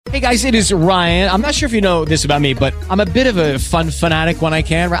Hey guys, it is Ryan. I'm not sure if you know this about me, but I'm a bit of a fun fanatic when I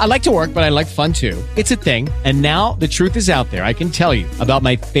can. I like to work, but I like fun too. It's a thing. And now the truth is out there. I can tell you about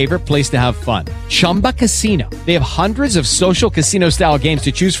my favorite place to have fun. Chumba Casino. They have hundreds of social casino style games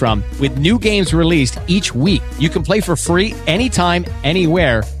to choose from with new games released each week. You can play for free anytime,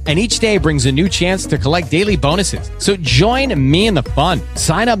 anywhere. And each day brings a new chance to collect daily bonuses. So join me in the fun.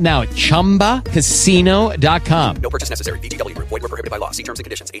 Sign up now at ChumbaCasino.com. No purchase necessary. VGW. Void where prohibited by law. See terms and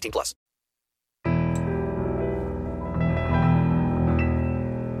conditions. 18 plus. A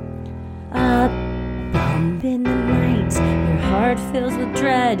bump in the night, your heart fills with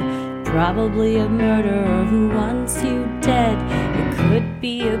dread. Probably a murderer who wants you dead. It could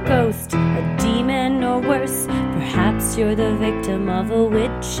be a ghost, a demon, or worse. Perhaps you're the victim of a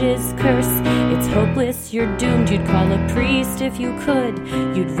witch's curse. It's hopeless, you're doomed. You'd call a priest if you could.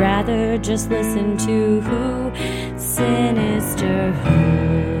 You'd rather just listen to Who? Sinisterhood.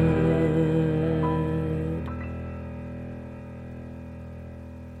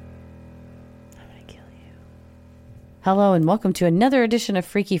 Hello and welcome to another edition of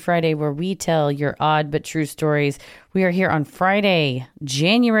Freaky Friday, where we tell your odd but true stories. We are here on Friday,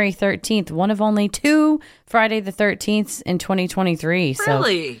 January 13th, one of only two Friday the 13th in 2023.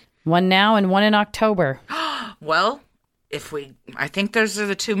 Really? So one now and one in October. Well, I think those are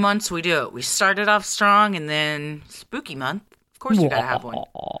the 2 months we do it. We started off strong and then spooky month. Of course we gotta have one.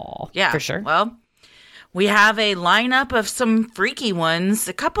 Yeah, for sure. Well, we have a lineup of some freaky ones,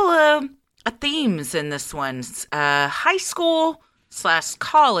 a couple of themes in this one, high school /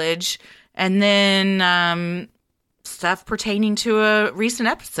 college, and then stuff pertaining to a recent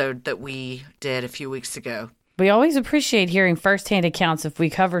episode that we did a few weeks ago. We always appreciate hearing firsthand accounts if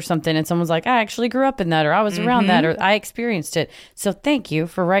we cover something and someone's like, I actually grew up in that, or I was around that, or I experienced it. So thank you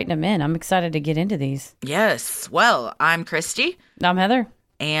for writing them in. I'm excited to get into these. Yes. Well, I'm Christy. I'm Heather.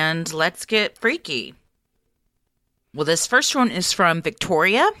 And let's get freaky. Well, this first one is from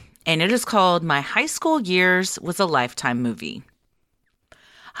Victoria, and it is called My High School Years Was a Lifetime Movie.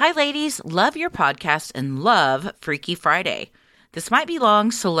 Hi, ladies. Love your podcast and love Freaky Friday. This might be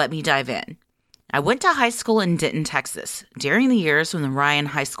long, so let me dive in. I went to high school in Denton, Texas, during the years when the Ryan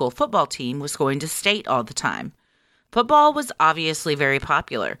High School football team was going to state all the time. Football was obviously very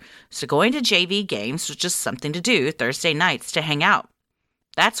popular, so going to JV games was just something to do Thursday nights to hang out.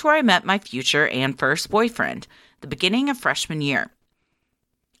 That's where I met my future and first boyfriend, the beginning of freshman year.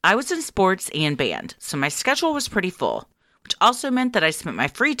 I was in sports and band, so my schedule was pretty full, which also meant that I spent my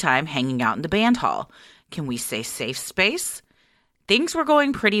free time hanging out in the band hall. Can we say safe space? Things were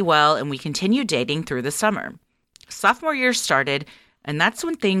going pretty well, and we continued dating through the summer. Sophomore year started, and that's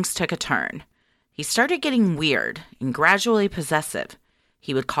when things took a turn. He started getting weird and gradually possessive.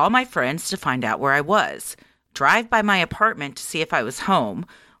 He would call my friends to find out where I was, drive by my apartment to see if I was home,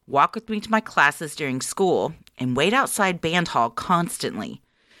 walk with me to my classes during school, and wait outside band hall constantly.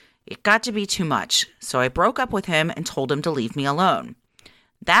 It got to be too much, so I broke up with him and told him to leave me alone.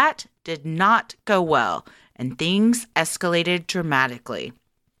 That did not go well, and things escalated dramatically.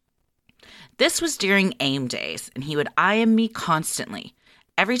 This was during AIM days, and he would IM me constantly.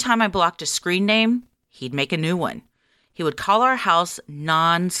 Every time I blocked a screen name, he'd make a new one. He would call our house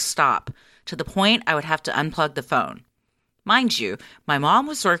non-stop, to the point I would have to unplug the phone. Mind you, my mom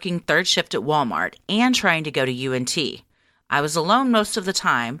was working third shift at Walmart and trying to go to UNT. I was alone most of the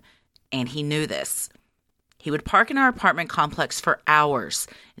time, and he knew this. He would park in our apartment complex for hours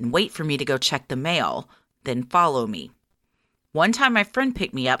and wait for me to go check the mail, then follow me. One time my friend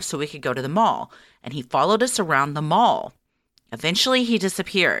picked me up so we could go to the mall, and he followed us around the mall. Eventually he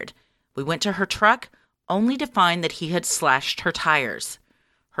disappeared. We went to her truck, only to find that he had slashed her tires.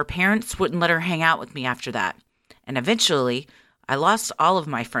 Her parents wouldn't let her hang out with me after that, and eventually I lost all of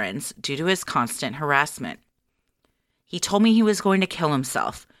my friends due to his constant harassment. He told me he was going to kill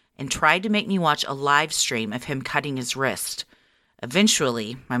himself and tried to make me watch a live stream of him cutting his wrist.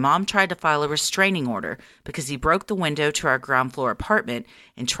 Eventually, my mom tried to file a restraining order because he broke the window to our ground floor apartment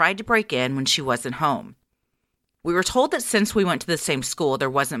and tried to break in when she wasn't home. We were told that since we went to the same school, there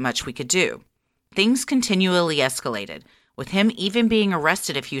wasn't much we could do. Things continually escalated, with him even being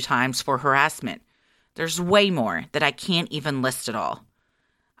arrested a few times for harassment. There's way more that I can't even list it all.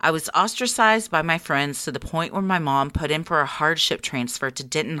 I was ostracized by my friends to the point where my mom put in for a hardship transfer to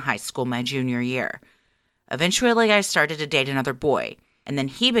Denton High School my junior year. Eventually, I started to date another boy, and then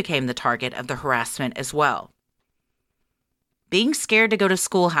he became the target of the harassment as well. Being scared to go to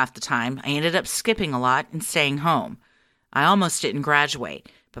school half the time, I ended up skipping a lot and staying home. I almost didn't graduate,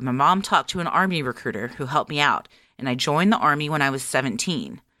 but my mom talked to an Army recruiter who helped me out, and I joined the Army when I was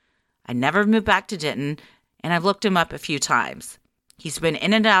 17. I never moved back to Denton, and I've looked him up a few times. He's been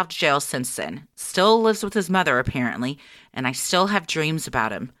in and out of jail since then. Still lives with his mother, apparently, and I still have dreams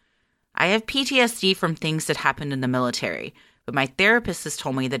about him. I have PTSD from things that happened in the military, but my therapist has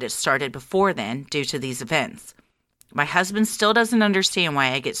told me that it started before then due to these events. My husband still doesn't understand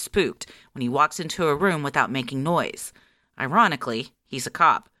why I get spooked when he walks into a room without making noise. Ironically, he's a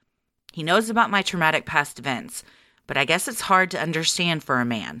cop. He knows about my traumatic past events, but I guess it's hard to understand for a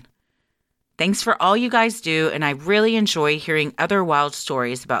man. Thanks for all you guys do, and I really enjoy hearing other wild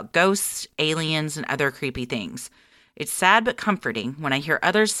stories about ghosts, aliens, and other creepy things. It's sad but comforting when I hear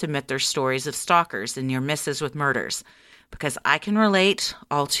others submit their stories of stalkers and near misses with murders, because I can relate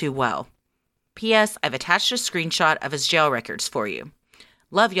all too well. P.S. I've attached a screenshot of his jail records for you.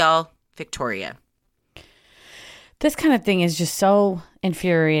 Love y'all, Victoria. This kind of thing is just so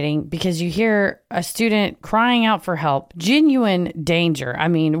infuriating because you hear a student crying out for help, genuine danger. I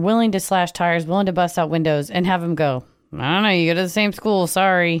mean, willing to slash tires, willing to bust out windows, and have him go, I don't know, you go to the same school,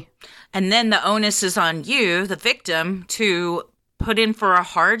 sorry. And then the onus is on you, the victim, to put in for a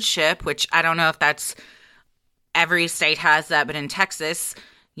hardship, which I don't know if that's every state has that, but in Texas,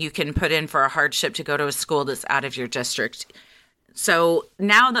 you can put in for a hardship to go to a school that's out of your district. So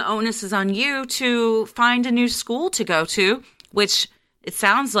now the onus is on you to find a new school to go to, which it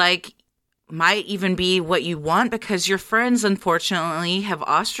sounds like might even be what you want because your friends, unfortunately, have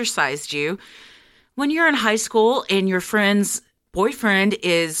ostracized you. When you're in high school and your friend's boyfriend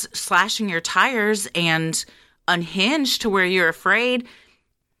is slashing your tires and unhinged to where you're afraid,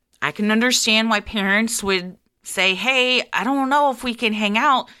 I can understand why parents would say, hey, I don't know if we can hang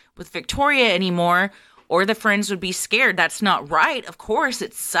out with Victoria anymore. Or the friends would be scared. That's not right. Of course,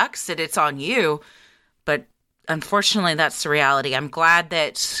 it sucks that it's on you. But unfortunately, that's the reality. I'm glad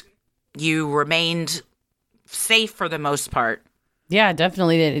that you remained safe for the most part. Yeah,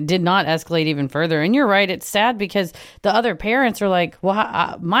 definitely. It did not escalate even further. And you're right. It's sad because the other parents are like,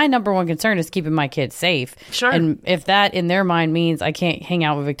 well, my number one concern is keeping my kids safe. Sure. And if that in their mind means I can't hang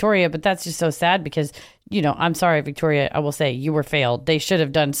out with Victoria, but that's just so sad because, you know, I'm sorry, Victoria, I will say you were failed. They should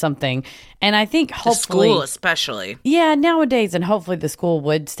have done something. And I think hopefully. The school especially. Yeah, nowadays. And hopefully the school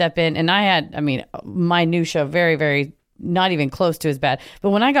would step in. And my new show, very, very not even close to as bad.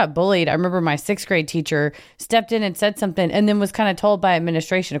 But when I got bullied, I remember my 6th grade teacher stepped in and said something and then was kind of told by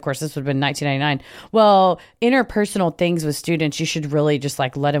administration, of course, this would have been 1999, well, interpersonal things with students, you should really just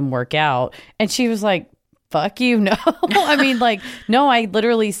like let them work out. And she was like, fuck you, no. I mean, like, no, I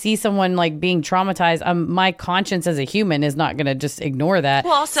literally see someone like being traumatized. My conscience as a human is not going to just ignore that.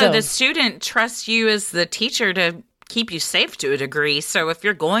 Well, also the student trusts you as the teacher to keep you safe to a degree. So if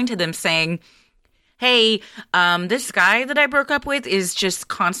you're going to them saying, hey, this guy that I broke up with is just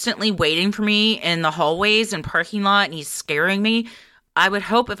constantly waiting for me in the hallways and parking lot and he's scaring me, I would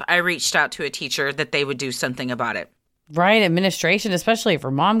hope if I reached out to a teacher that they would do something about it. Right, administration, especially if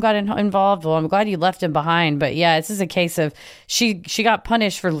her mom got involved. Well, I'm glad you left him behind. But yeah, this is a case of she got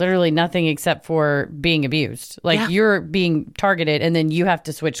punished for literally nothing except for being abused. Like you're being targeted and then you have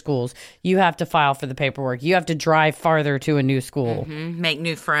to switch schools. You have to file for the paperwork. You have to drive farther to a new school. Mm-hmm. Make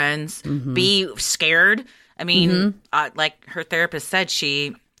new friends. Mm-hmm. Be scared. I mean, like her therapist said,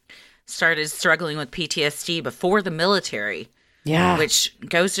 she started struggling with PTSD before the military. Yeah. Which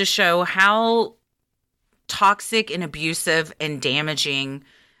goes to show how toxic and abusive and damaging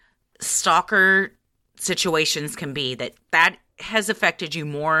stalker situations can be, that has affected you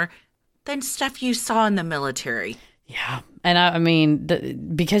more than stuff you saw in the military. Yeah. And I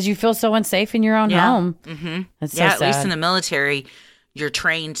mean, because you feel so unsafe in your own home. Mm-hmm. That's so sad. At least in the military, you're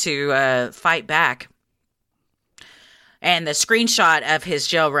trained to fight back. And the screenshot of his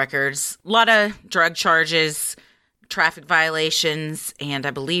jail records, a lot of drug charges, traffic violations, and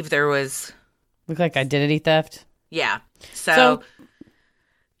I believe there was... Look like identity theft. Yeah. So,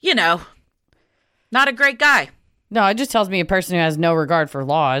 you know, not a great guy. No, it just tells me a person who has no regard for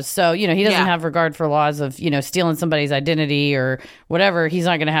laws. So, you know, he doesn't have regard for laws of, you know, stealing somebody's identity or whatever. He's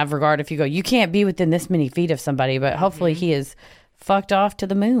not going to have regard if you go, you can't be within this many feet of somebody. But hopefully he is fucked off to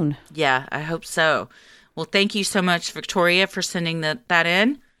the moon. Yeah, I hope so. Well, thank you so much, Victoria, for sending that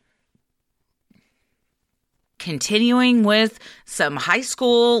in. Continuing with some high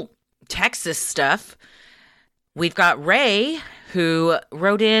school Texas stuff, we've got Ray, who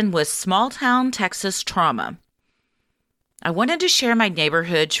wrote in with small town Texas trauma. I wanted to share my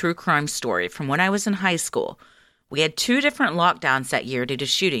neighborhood true crime story from when I was in high school. We had 2 different lockdowns that year due to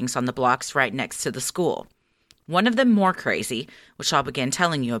shootings on the blocks right next to the school. One of them more crazy, which I'll begin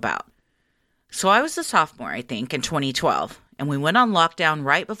telling you about. So I was a sophomore, I think, in 2012, and we went on lockdown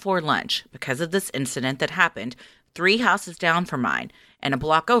right before lunch because of this incident that happened 3 houses down from mine and a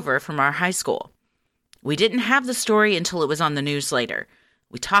block over from our high school. We didn't have the story until it was on the news later.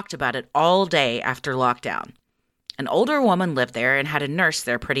 We talked about it all day after lockdown. An older woman lived there and had a nurse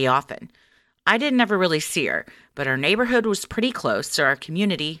there pretty often. I didn't ever really see her, but our neighborhood was pretty close, so our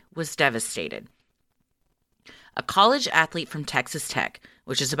community was devastated. A college athlete from Texas Tech,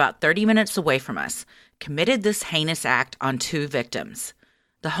 which is about 30 minutes away from us, committed this heinous act on 2 victims.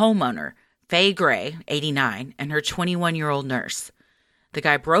 The homeowner, Faye Gray, 89, and her 21-year-old nurse. The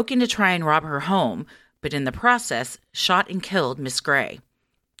guy broke in to try and rob her home, but in the process, shot and killed Miss Gray.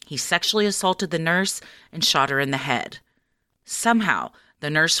 He sexually assaulted the nurse and shot her in the head. Somehow, the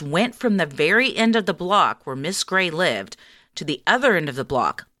nurse went from the very end of the block where Miss Gray lived to the other end of the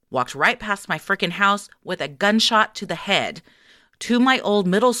block, walked right past my frickin' house with a gunshot to the head, to my old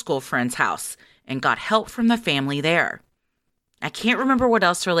middle school friend's house, and got help from the family there. I can't remember what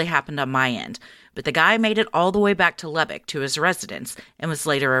else really happened on my end, but the guy made it all the way back to Lubbock to his residence and was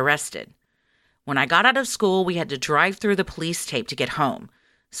later arrested. When I got out of school, we had to drive through the police tape to get home,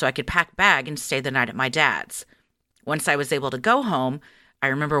 so I could pack bag and stay the night at my dad's. Once I was able to go home, I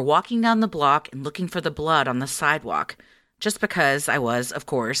remember walking down the block and looking for the blood on the sidewalk, just because I was, of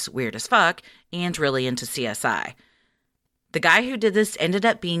course, weird as fuck and really into CSI. The guy who did this ended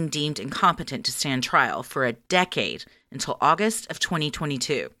up being deemed incompetent to stand trial for a decade until August of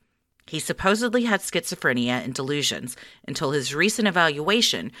 2022. He supposedly had schizophrenia and delusions until his recent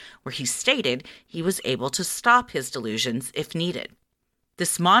evaluation, where he stated he was able to stop his delusions if needed.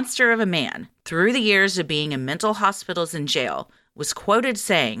 This monster of a man, through the years of being in mental hospitals and jail, was quoted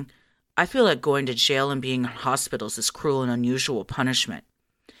saying, "I feel like going to jail and being in hospitals is cruel and unusual punishment."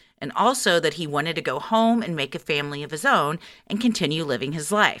 And also that he wanted to go home and make a family of his own and continue living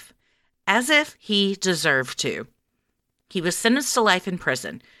his life, as if he deserved to. He was sentenced to life in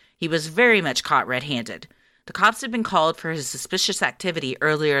prison. He was very much caught red-handed. The cops had been called for his suspicious activity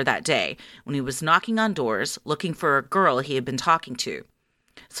earlier that day when he was knocking on doors looking for a girl he had been talking to.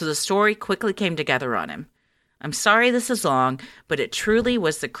 So the story quickly came together on him. I'm sorry this is long, but it truly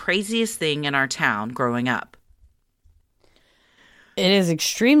was the craziest thing in our town growing up. It is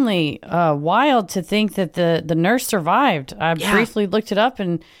extremely wild to think that the nurse survived. I briefly looked it up,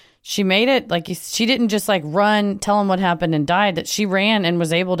 and she made it. Like, she didn't just like run, tell him what happened, and died. That she ran and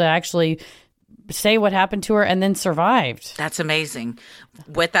was able to actually say what happened to her and then survived. That's amazing.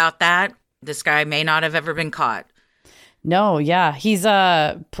 Without that, this guy may not have ever been caught. No, yeah. He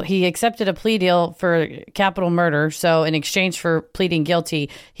accepted a plea deal for capital murder. So in exchange for pleading guilty,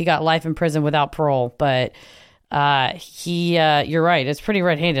 he got life in prison without parole. But you're right. It's pretty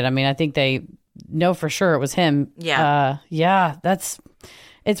red-handed. I mean, I think they know for sure it was him. Yeah.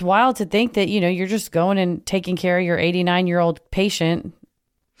 It's wild to think that, you're just going and taking care of your 89-year-old patient.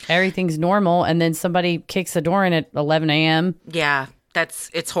 Everything's normal. And then somebody kicks the door in at 11 a.m. Yeah,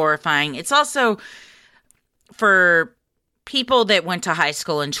 it's horrifying. It's also for people that went to high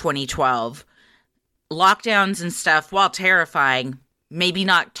school in 2012, lockdowns and stuff, while terrifying, maybe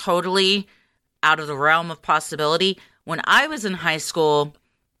not totally out of the realm of possibility. When I was in high school,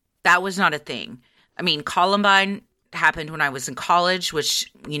 that was not a thing. I mean, Columbine happened when I was in college, which,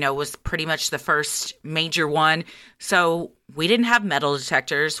 was pretty much the first major one. So we didn't have metal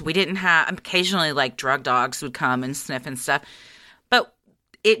detectors. We didn't have, occasionally like drug dogs would come and sniff and stuff. But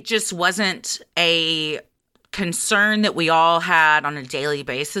it just wasn't a concern that we all had on a daily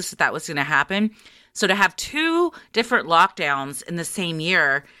basis that was going to happen. So to have 2 different lockdowns in the same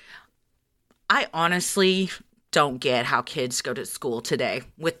year, I honestly don't get how kids go to school today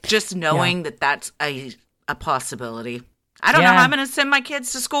with just knowing that that's a possibility. I don't know how I'm going to send my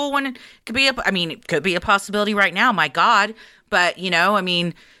kids to school when it could be it could be a possibility right now, my God. But,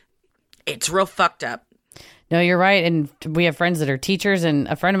 it's real fucked up. No, you're right. And we have friends that are teachers. And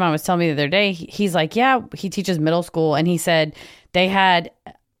a friend of mine was telling me the other day, he's like, he teaches middle school. And he said they had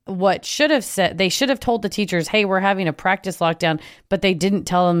they should have told the teachers, hey, we're having a practice lockdown, but they didn't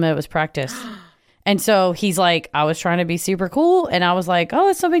tell them it was practice. And so he's like, I was trying to be super cool. And I was like, oh,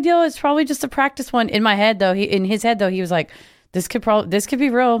 it's no big deal. It's probably just a practice one. In my head, though, in his head, he was like, this could be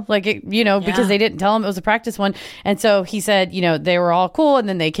real. Like, because they didn't tell him it was a practice one. And so he said, they were all cool. And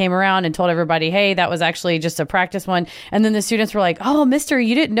then they came around and told everybody, hey, that was actually just a practice one. And then the students were like, oh, mister,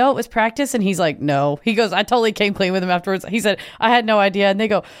 you didn't know it was practice? And he's like, no. He goes, I totally came clean with him afterwards. He said, I had no idea. And they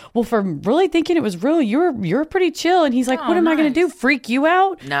go, well, for really thinking it was real, you're pretty chill. And he's like, what am I going to do? Freak you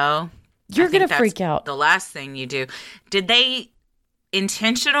out? No. You're going to freak out. The last thing you do. Did they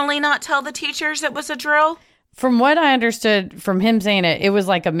intentionally not tell the teachers it was a drill? From what I understood from him saying it was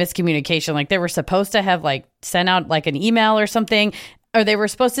like a miscommunication. Like they were supposed to have like sent out like an email or something or they were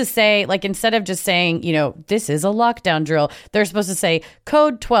supposed to say, like, instead of just saying, this is a lockdown drill, they're supposed to say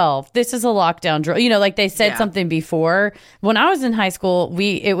code 12, this is a lockdown drill. Like they said something before. When I was in high school,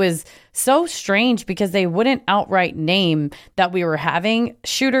 it was so strange because they wouldn't outright name that we were having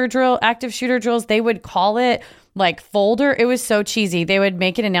active shooter drills. They would call it like folder. It was so cheesy. They would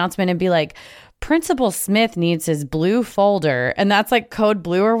make an announcement and be like, Principal Smith needs his blue folder, and that's like code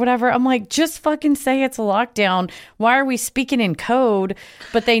blue or whatever. I'm like, just fucking say it's a lockdown. Why are we speaking in code?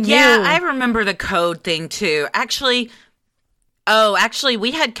 But they knew. Yeah, I remember the code thing too. Actually,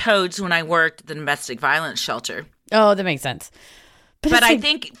 we had codes when I worked at the domestic violence shelter. Oh, that makes sense. But I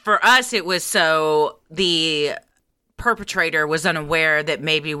think for us, it was so the perpetrator was unaware that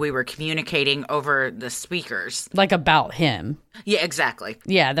maybe we were communicating over the speakers. Like about him. Yeah, exactly.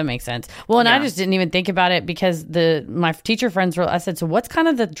 Yeah, that makes sense. Well, and I just didn't even think about it because my teacher friends I said, so what's kind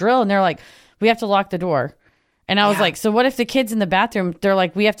of the drill? And they're like, we have to lock the door. And I was like, so what if the kid's in the bathroom? They're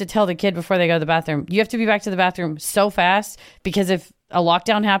like, we have to tell the kid before they go to the bathroom, you have to be back to the bathroom so fast because if a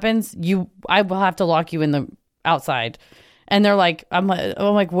lockdown happens, I will have to lock you in the outside. And they're like, I'm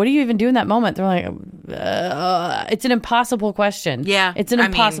like, what do you even do in that moment? They're like, it's an impossible question. Yeah. It's an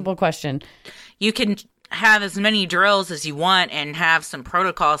impossible question. You can have as many drills as you want and have some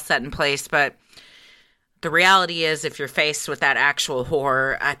protocols set in place, but the reality is if you're faced with that actual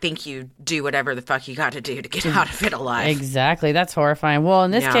horror, I think you do whatever the fuck you got to do to get out of it alive. Exactly. That's horrifying. Well,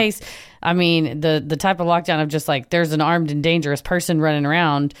 in this case, I mean, the type of lockdown of just like there's an armed and dangerous person running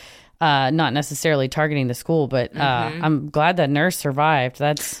around, not necessarily targeting the school, but I'm glad that nurse survived.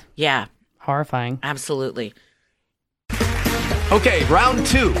 That's horrifying. Absolutely. Okay, round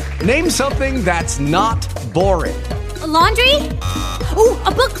 2. Name something that's not boring. A laundry? Ooh,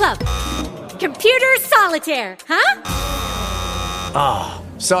 a book club. Computer solitaire, huh?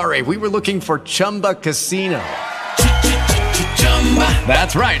 Sorry, we were looking for Chumba Casino.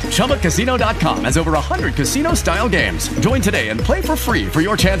 That's right. ChumbaCasino.com has over 100 casino-style games. Join today and play for free for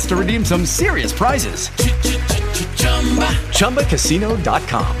your chance to redeem some serious prizes.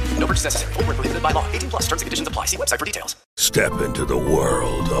 ChumbaCasino.com. No purchase necessary. Void where prohibited by law. 18 plus terms and conditions apply. See website for details. Step into the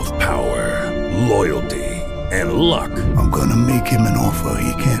world of power, loyalty, and luck. I'm gonna make him an offer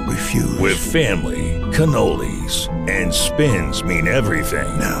he can't refuse. With family, cannolis, and spins mean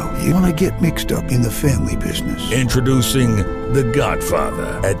everything. Now, you wanna get mixed up in the family business. Introducing The Godfather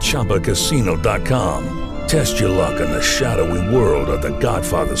at ChumbaCasino.com. Test your luck in the shadowy world of The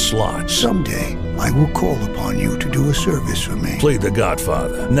Godfather slot. Someday, I will call upon you to do a service for me. Play The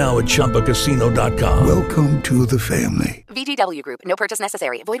Godfather now at ChumbaCasino.com. Welcome to the family. VGW Group. No purchase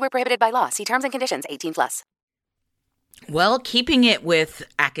necessary. Void where prohibited by law. See terms and conditions. 18 plus. Well, keeping it with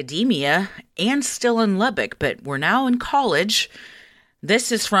academia and still in Lubbock, but we're now in college.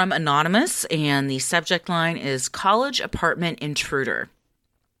 This is from Anonymous, and the subject line is College Apartment Intruder.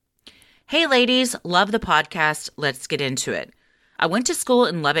 Hey, ladies, love the podcast. Let's get into it. I went to school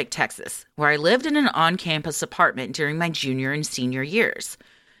in Lubbock, Texas, where I lived in an on-campus apartment during my junior and senior years.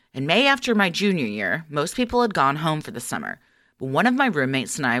 In May after my junior year, most people had gone home for the summer, but one of my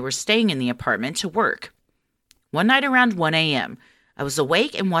roommates and I were staying in the apartment to work. One night around 1 a.m., I was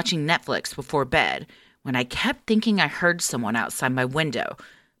awake and watching Netflix before bed when I kept thinking I heard someone outside my window,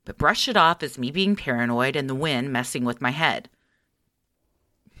 but brushed it off as me being paranoid and the wind messing with my head.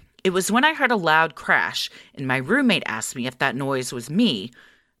 It was when I heard a loud crash and my roommate asked me if that noise was me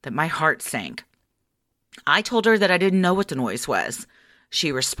that my heart sank. I told her that I didn't know what the noise was.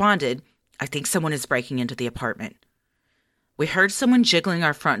 She responded, I think someone is breaking into the apartment. We heard someone jiggling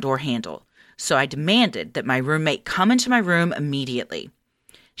our front door handle, so I demanded that my roommate come into my room immediately.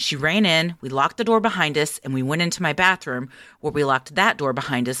 She ran in, we locked the door behind us, and we went into my bathroom, where we locked that door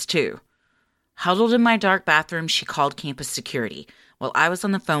behind us too. Huddled in my dark bathroom, she called campus security, while I was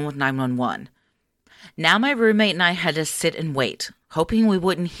on the phone with 911. Now my roommate and I had to sit and wait, hoping we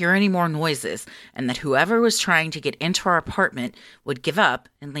wouldn't hear any more noises and that whoever was trying to get into our apartment would give up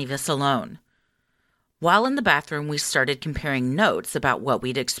and leave us alone. While in the bathroom, we started comparing notes about what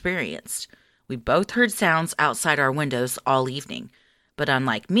we'd experienced. We both heard sounds outside our windows all evening, but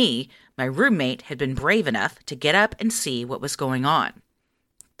unlike me, my roommate had been brave enough to get up and see what was going on.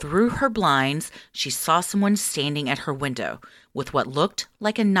 Through her blinds, she saw someone standing at her window with what looked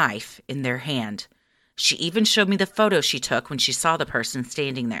like a knife in their hand. She even showed me the photo she took when she saw the person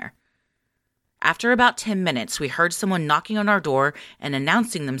standing there. After about 10 minutes, we heard someone knocking on our door and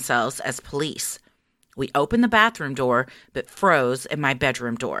announcing themselves as police. We opened the bathroom door, but froze at my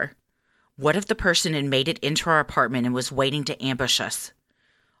bedroom door. What if the person had made it into our apartment and was waiting to ambush us?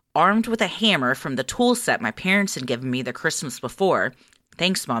 Armed with a hammer from the tool set my parents had given me the Christmas before,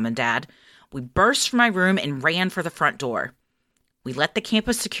 thanks, Mom and Dad, we burst from my room and ran for the front door. We let the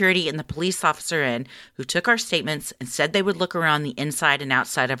campus security and the police officer in, who took our statements and said they would look around the inside and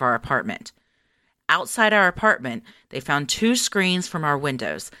outside of our apartment. Outside our apartment, they found 2 screens from our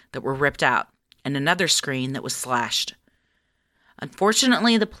windows that were ripped out and another screen that was slashed.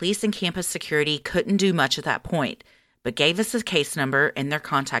 Unfortunately, the police and campus security couldn't do much at that point, but gave us a case number and their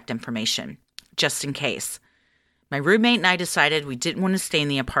contact information, just in case. My roommate and I decided we didn't want to stay in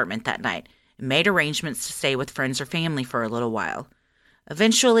the apartment that night and made arrangements to stay with friends or family for a little while.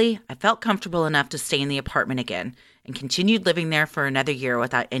 Eventually, I felt comfortable enough to stay in the apartment again and continued living there for another year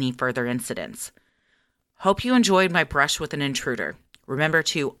without any further incidents. Hope you enjoyed my brush with an intruder. Remember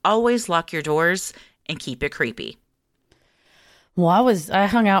to always lock your doors and keep it creepy. Well, I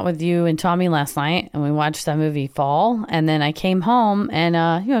hung out with you and Tommy last night, and we watched that movie Fall, and then I came home, and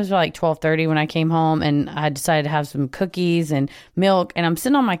it was like 12:30 when I came home, and I decided to have some cookies and milk, and I'm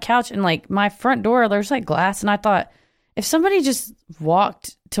sitting on my couch, and like my front door, there's like glass, and I thought, if somebody just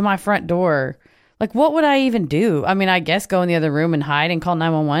walked to my front door, like what would I even do? I mean, I guess go in the other room and hide and call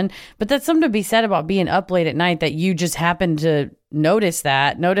 911, but that's something to be said about being up late at night, that you just happened to notice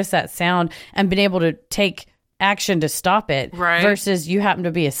that sound and been able to take action to stop it, right? Versus you happen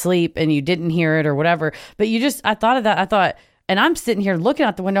to be asleep and you didn't hear it or whatever. But I thought of that. And I'm sitting here looking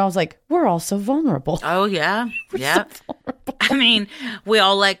out the window. I was like, we're all so vulnerable. Oh, yeah. Yeah. So I mean, we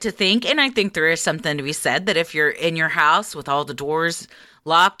all like to think, and I think there is something to be said that if you're in your house with all the doors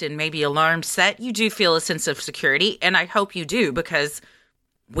locked and maybe alarms set, you do feel a sense of security. And I hope you do, because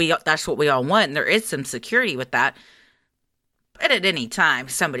that's what we all want. And there is some security with that. But at any time,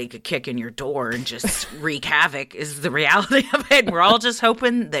 somebody could kick in your door and just wreak havoc is the reality of it. We're all just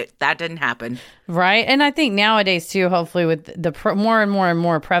hoping that didn't happen. Right. And I think nowadays, too, hopefully with the more and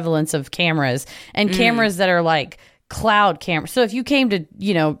more prevalence of cameras and cameras that are like cloud cameras. So if you came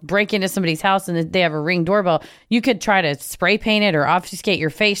to, break into somebody's house and they have a Ring doorbell, you could try to spray paint it or obfuscate your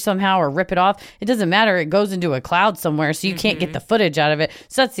face somehow or rip it off. It doesn't matter. It goes into a cloud somewhere, so you can't get the footage out of it.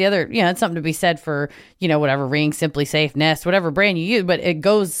 So that's the other, it's something to be said for, whatever Ring, Simply Safe, Nest, whatever brand you use, but it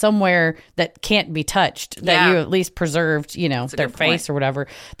goes somewhere that can't be touched, that you at least preserved, their face or whatever.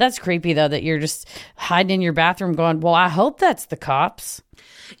 That's creepy, though, that you're just hiding in your bathroom going, well, I hope that's the cops.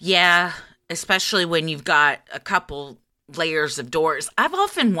 Yeah. Especially when you've got a couple layers of doors. I've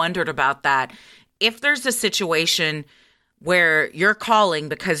often wondered about that. If there's a situation where you're calling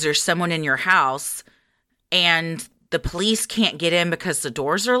because there's someone in your house and the police can't get in because the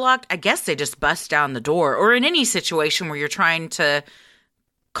doors are locked, I guess they just bust down the door. Or in any situation where you're trying to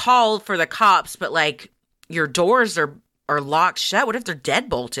call for the cops, but like your doors are locked shut. What if they're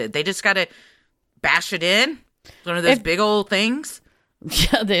deadbolted? They just got to bash it in? One of those big old things?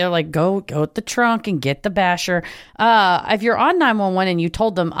 Yeah, they're like, go at the trunk and get the basher. If you're on 911 and you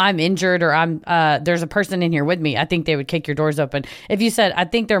told them I'm injured or there's a person in here with me, I think they would kick your doors open. If you said, I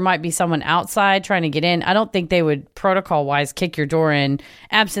think there might be someone outside trying to get in, I don't think they would protocol wise kick your door in,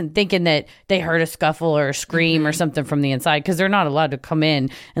 absent thinking that they heard a scuffle or a scream or something from the inside, because they're not allowed to come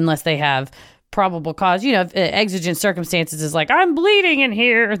in unless they have probable cause. If exigent circumstances is like, I'm bleeding in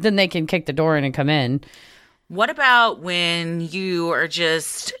here, then they can kick the door in and come in. What about when you are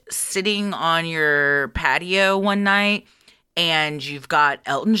just sitting on your patio one night and you've got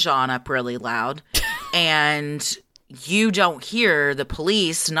Elton John up really loud and you don't hear the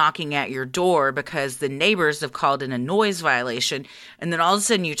police knocking at your door because the neighbors have called in a noise violation, and then all of a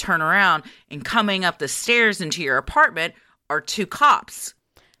sudden you turn around and coming up the stairs into your apartment are 2 cops.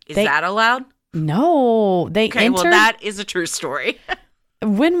 Is that allowed? No. Okay, well, that is a true story.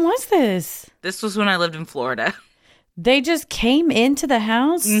 When was this? This was when I lived in Florida. They just came into the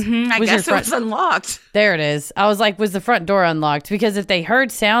house? Mm-hmm. I guess it was unlocked. There it is. I was like, was the front door unlocked? Because if they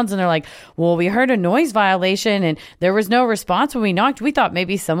heard sounds and they're like, well, we heard a noise violation and there was no response when we knocked, we thought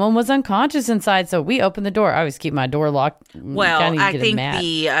maybe someone was unconscious inside, so we opened the door. I always keep my door locked. Well, I think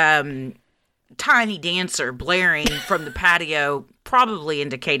the tiny dancer blaring from the patio probably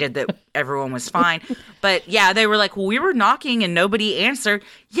indicated that everyone was fine. But yeah, they were like, well, we were knocking and nobody answered.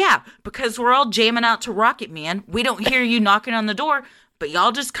 Yeah, because we're all jamming out to Rocket Man. We don't hear you knocking on the door, but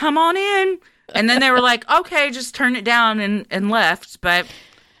y'all just come on in. And then they were like, okay, just turn it down and left. But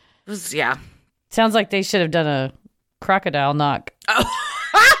it was, yeah. Sounds like they should have done a crocodile knock. Oh.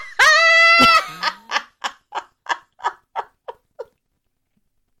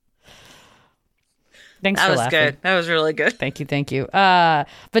 Thanks for laughing. That was good. That was really good. Thank you. But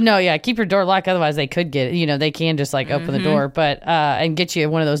no, yeah, keep your door locked. Otherwise, they could get it. They can just like open the door, but and get you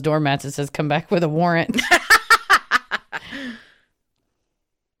one of those doormats that says "Come back with a warrant."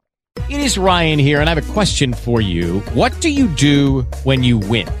 It is Ryan here, and I have a question for you. What do you do when you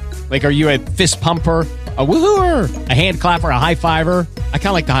win? Like, are you a fist pumper? A woohooer, a hand clapper, a high fiver. I kind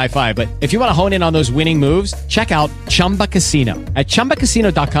of like the high five, but if you want to hone in on those winning moves, check out Chumba Casino. At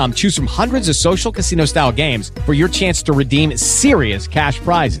ChumbaCasino.com, choose from hundreds of social casino style games for your chance to redeem serious cash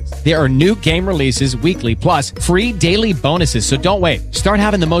prizes. There are new game releases weekly, plus free daily bonuses. So don't wait. Start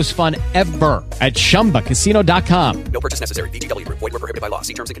having the most fun ever at ChumbaCasino.com. No purchase necessary. VGW Group. Void where prohibited by law.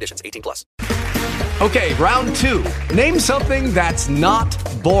 See terms and conditions. 18 plus. Okay, round two. Name something that's not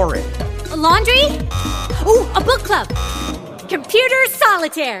boring. A laundry? Ooh, a book club. Computer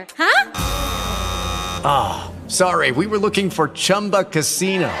solitaire, huh? Sorry, we were looking for Chumba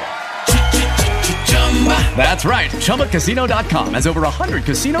Casino. That's right. ChumbaCasino.com has over 100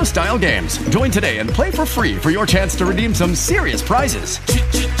 casino-style games. Join today and play for free for your chance to redeem some serious prizes.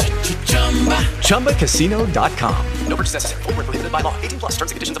 ChumbaCasino.com. No purchase necessary. Void where prohibited by law. 18 plus.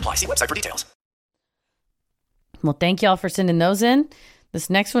 Terms and conditions apply. See website for details. Well, thank y'all for sending those in. This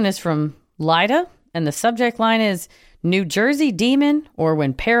next one is from Lida, and the subject line is New Jersey Demon or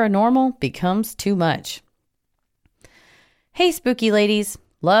When Paranormal Becomes Too Much. Hey, spooky ladies.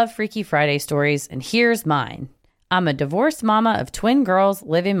 Love Freaky Friday stories, and here's mine. I'm a divorced mama of twin girls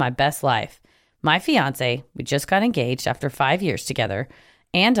living my best life. My fiance, we just got engaged after 5 years together,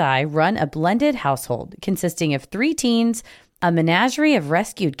 and I run a blended household consisting of 3 teens, a menagerie of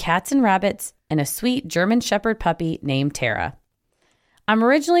rescued cats and rabbits, and a sweet German Shepherd puppy named Tara. I'm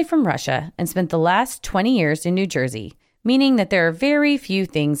originally from Russia and spent the last 20 years in New Jersey, meaning that there are very few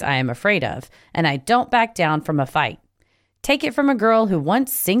things I am afraid of, and I don't back down from a fight. Take it from a girl who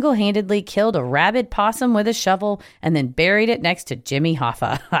once single-handedly killed a rabid possum with a shovel and then buried it next to Jimmy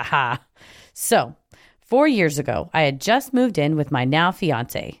Hoffa. So, 4 years ago, I had just moved in with my now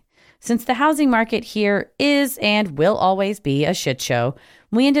fiance. Since the housing market here is and will always be a shit show,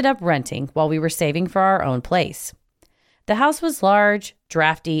 we ended up renting while we were saving for our own place. The house was large,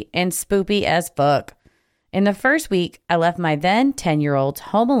 drafty, and spoopy as fuck. In the first week, I left my then 10-year-olds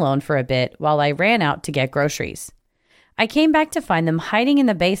home alone for a bit while I ran out to get groceries. I came back to find them hiding in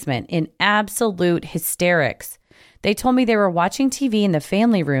the basement in absolute hysterics. They told me they were watching TV in the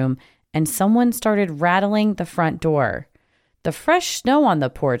family room and someone started rattling the front door. The fresh snow on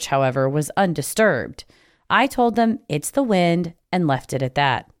the porch, however, was undisturbed. I told them it's the wind and left it at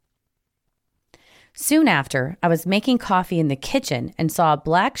that. Soon after, I was making coffee in the kitchen and saw a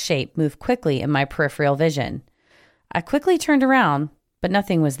black shape move quickly in my peripheral vision. I quickly turned around, but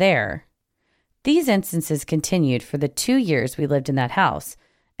nothing was there. These instances continued for the 2 years we lived in that house,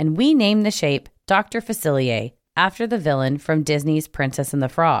 and we named the shape Dr. Facilier after the villain from Disney's Princess and the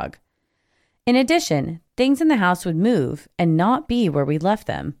Frog. In addition, things in the house would move and not be where we left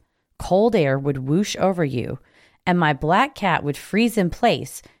them. Cold air would whoosh over you, and my black cat would freeze in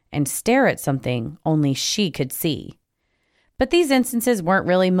place and stare at something only she could see. But these instances weren't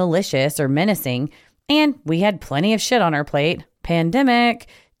really malicious or menacing, and we had plenty of shit on our plate, pandemic,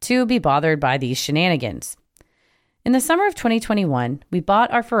 to be bothered by these shenanigans. In the summer of 2021, we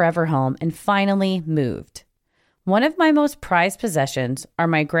bought our forever home and finally moved. One of my most prized possessions are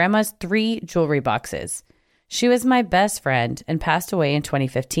my grandma's 3 jewelry boxes. She was my best friend and passed away in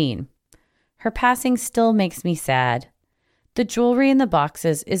 2015. Her passing still makes me sad. The jewelry in the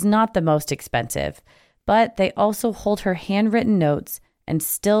boxes is not the most expensive, but they also hold her handwritten notes and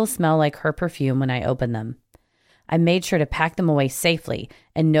still smell like her perfume when I open them. I made sure to pack them away safely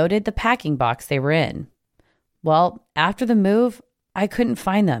and noted the packing box they were in. Well, after the move, I couldn't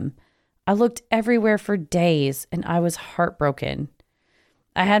find them. I looked everywhere for days and I was heartbroken.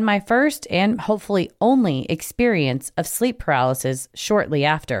 I had my first and hopefully only experience of sleep paralysis shortly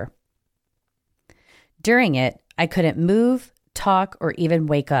after. During it, I couldn't move, talk, or even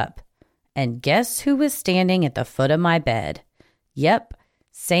wake up. And guess who was standing at the foot of my bed? Yep,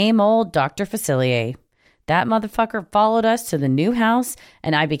 same old Dr. Facilier. That motherfucker followed us to the new house,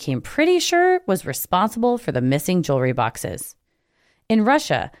 and I became pretty sure was responsible for the missing jewelry boxes. In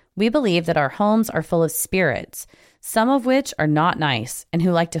Russia, we believe that our homes are full of spirits, some of which are not nice and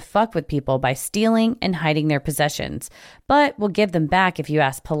who like to fuck with people by stealing and hiding their possessions, but will give them back if you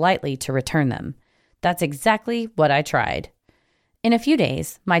ask politely to return them. That's exactly what I tried. In a few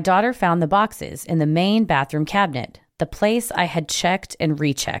days, my daughter found the boxes in the main bathroom cabinet, the place I had checked and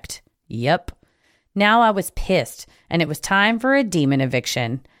rechecked. Yep. Now I was pissed, and it was time for a demon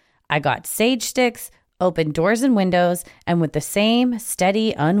eviction. I got sage sticks, opened doors and windows, and with the same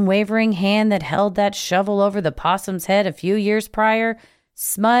steady, unwavering hand that held that shovel over the possum's head a few years prior,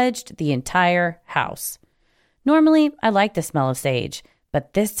 smudged the entire house. Normally, I like the smell of sage,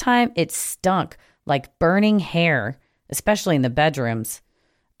 but this time it stunk like burning hair, especially in the bedrooms.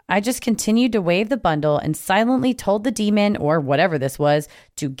 I just continued to wave the bundle and silently told the demon, or whatever this was,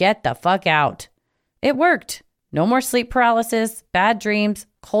 to get the fuck out. It worked. No more sleep paralysis, bad dreams,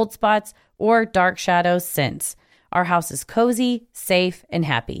 cold spots, or dark shadows since. Our house is cozy, safe, and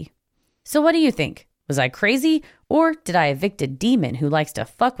happy. So what do you think? Was I crazy, or did I evict a demon who likes to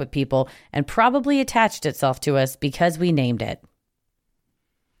fuck with people and probably attached itself to us because we named it?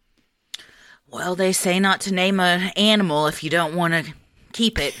 Well, they say not to name an animal if you don't want to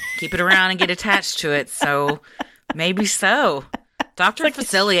keep it around and get attached to it. So maybe so. Dr.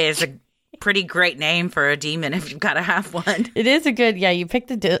 Facilier is a pretty great name for a demon if you've got to have one. It is a good, you picked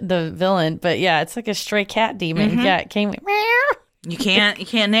the villain, but yeah, it's like a stray cat demon. Yeah, it came with meow. You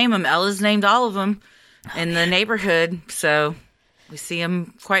can't name them. Ella's named all of them in the neighborhood, so we see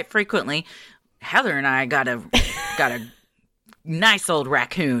them quite frequently. Heather and I got a nice old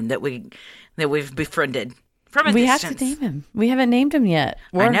raccoon that we've befriended from a We distance. have to name him. We haven't named him yet.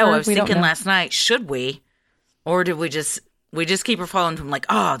 I know. I was We don't thinking know. last night, should we, or did we just keep her following him? Like,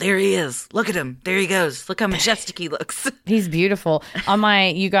 oh, there he is. Look at him. There he goes. Look how majestic he looks. He's beautiful.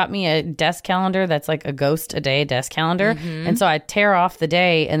 You got me a desk calendar that's like a ghost a day desk calendar. And so I tear off the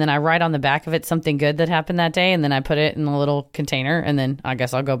day and then I write on the back of it something good that happened that day. And then I put it in a little container and then I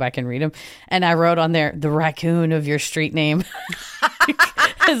guess I'll go back and read them. And I wrote on there, the raccoon of your street name.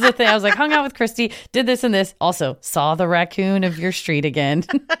 Is the thing. I was like, hung out with Christy, did this and this. Also, saw the raccoon of your street again.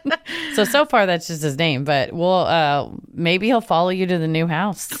 So far that's just his name. But maybe he'll follow you to the new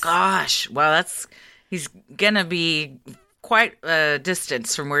house. Gosh, well, he's gonna be quite a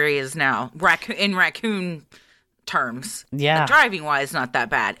distance from where he is now. In raccoon terms, Yeah. driving wise, not that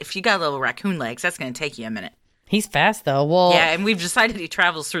bad. If you got little raccoon legs, that's gonna take you a minute. He's fast though. Well, Yeah, and we've decided he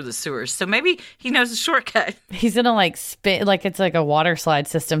travels through the sewers, so maybe he knows a shortcut. he's gonna like spin like it's like a water slide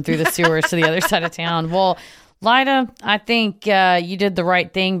system through the sewers to the other side of town. Well, Lida, I think you did the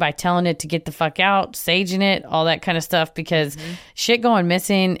right thing by telling it to get the fuck out, saging it, all that kind of stuff, because shit going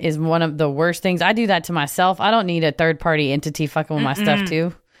missing is one of the worst things. I do that to myself. I don't need a third party entity fucking with my stuff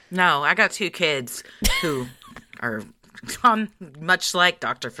too. No, I got 2 kids who are much like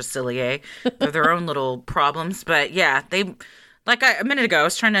Dr. Facilier. They're their own little problems. But yeah, a minute ago, I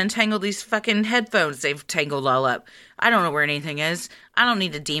was trying to untangle these fucking headphones. They've tangled all up. I don't know where anything is. I don't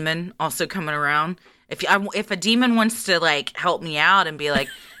need a demon also coming around. If a demon wants to like help me out and be like,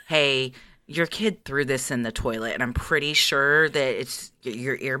 hey, your kid threw this in the toilet and I'm pretty sure that it's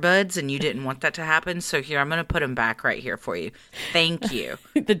your earbuds and you didn't want that to happen. So here, I'm going to put them back right here for you. Thank you.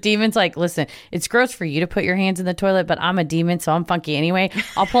 The demon's like, listen, it's gross for you to put your hands in the toilet, but I'm a demon, so I'm funky anyway.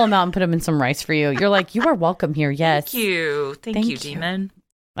 I'll pull them out and put them in some rice for you. You're like, you are welcome here. Yes. Thank you. Thank you, demon.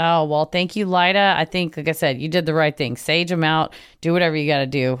 Oh, well, thank you, Lida. I think, like I said, you did the right thing. Sage them out. Do whatever you got to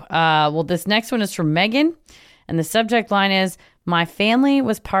do. Well, this next one is from Megan, and the subject line is, my family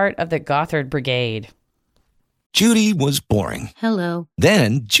was part of the Gothard Brigade. Judy was boring. Hello.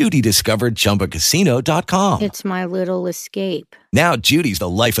 Then Judy discovered ChumbaCasino.com. It's my little escape. Now Judy's the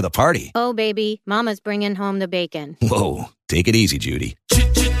life of the party. Oh, baby, mama's bringing home the bacon. Whoa, take it easy, Judy.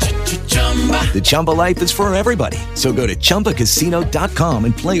 The Chumba life is for everybody. So go to ChumbaCasino.com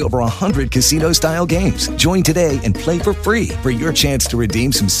and play over 100 casino-style games. Join today and play for free for your chance to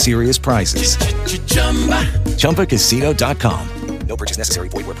redeem some serious prizes. ChumbaCasino.com. No purchase necessary.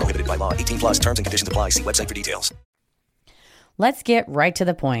 Void where prohibited by law. 18 plus terms and conditions apply. See website for details. Let's get right to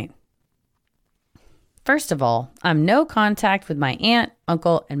the point. First of all, I'm no contact with my aunt,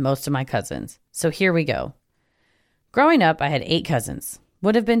 uncle, and most of my cousins. So here we go. Growing up, I had 8 cousins.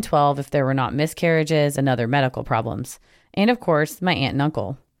 Would have been 12 if there were not miscarriages and other medical problems. And of course, my aunt and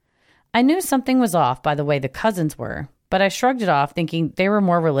uncle. I knew something was off by the way the cousins were, but I shrugged it off thinking they were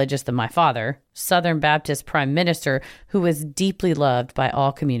more religious than my father, Southern Baptist Prime Minister, who was deeply loved by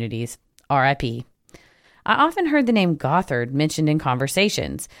all communities. R.I.P. I often heard the name Gothard mentioned in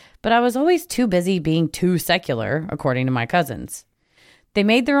conversations, but I was always too busy being too secular, according to my cousins. They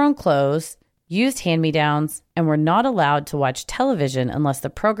made their own clothes, used hand-me-downs, and were not allowed to watch television unless the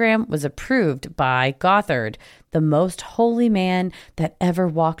program was approved by Gothard, the most holy man that ever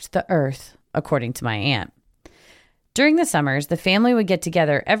walked the earth, according to my aunt. During the summers, the family would get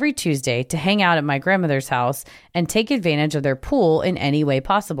together every Tuesday to hang out at my grandmother's house and take advantage of their pool in any way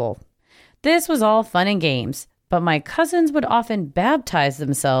possible. This was all fun and games, but my cousins would often baptize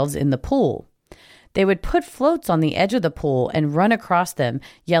themselves in the pool. They would put floats on the edge of the pool and run across them,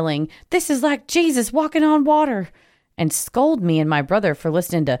 yelling, "This is like Jesus walking on water," and scold me and my brother for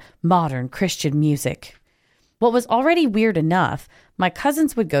listening to modern Christian music. What was already weird enough, my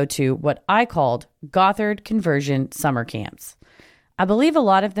cousins would go to what I called Gothard conversion summer camps. I believe a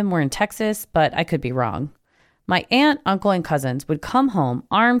lot of them were in Texas, but I could be wrong. My aunt, uncle, and cousins would come home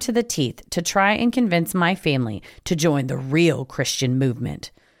armed to the teeth to try and convince my family to join the real Christian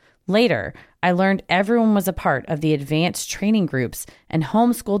movement. Later, I learned everyone was a part of the advanced training groups and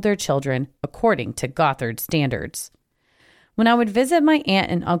homeschooled their children according to Gothard standards. When I would visit my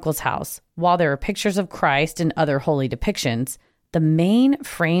aunt and uncle's house, while there were pictures of Christ and other holy depictions, the main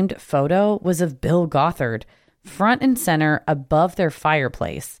framed photo was of Bill Gothard, front and center above their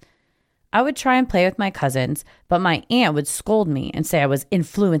fireplace. I would try and play with my cousins, but my aunt would scold me and say I was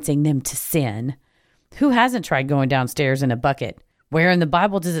influencing them to sin. Who hasn't tried going downstairs in a bucket? Where in the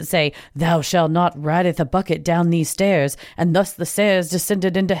Bible does it say, "Thou shalt not rideth a bucket down these stairs, and thus the stairs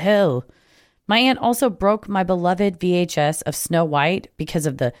descended into hell"? My aunt also broke my beloved VHS of Snow White because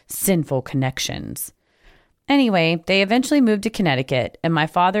of the sinful connections. Anyway, they eventually moved to Connecticut, and my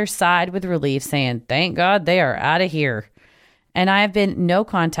father sighed with relief, saying, "Thank God they are out of here." And I have been no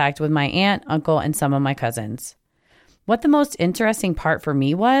contact with my aunt, uncle, and some of my cousins. What the most interesting part for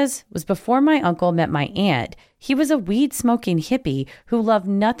me was before my uncle met my aunt, he was a weed-smoking hippie who loved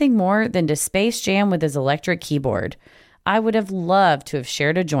nothing more than to space jam with his electric keyboard. I would have loved to have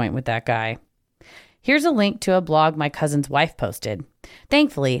shared a joint with that guy. Here's a link to a blog my cousin's wife posted.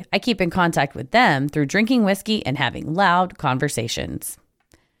 Thankfully, I keep in contact with them through drinking whiskey and having loud conversations.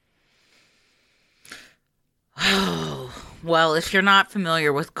 Oh, well, if you're not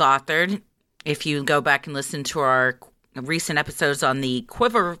familiar with Gothard, if you go back and listen to our recent episodes on the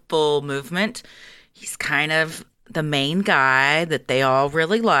Quiverful movement, he's kind of the main guy that they all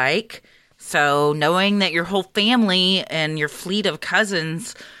really like. So knowing that your whole family and your fleet of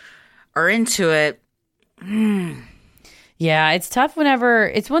cousins are into it. Yeah, it's tough whenever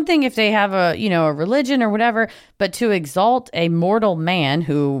it's one thing if they have a religion or whatever, but to exalt a mortal man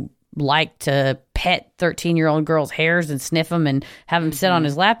who liked to pet 13-year-old girls' hairs and sniff them and have them sit on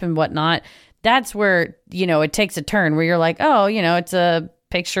his lap and whatnot, that's where, it takes a turn where you're like, oh, it's a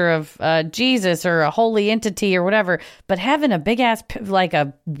picture of Jesus or a holy entity or whatever. But having a big ass, like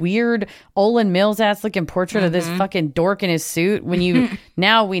a weird Olin Mills ass looking portrait of this fucking dork in his suit, when you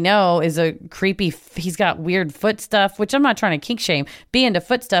now we know is a creepy, he's got weird foot stuff, which I'm not trying to kink shame, be into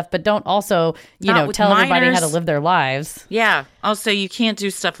foot stuff, but don't also, tell everybody how to live their lives. Yeah. Also, you can't do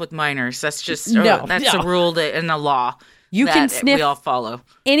stuff with minors. That's just, that's a rule in the law. You can sniff. We all follow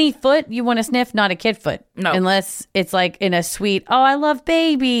any foot you want to sniff, not a kid foot. No, unless it's like in a sweet. Oh, I love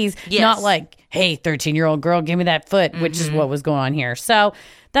babies. Yes. Not like, hey, 13-year-old girl, give me that foot, which is what was going on here. So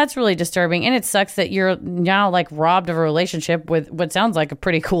that's really disturbing, and it sucks that you're now like robbed of a relationship with what sounds like a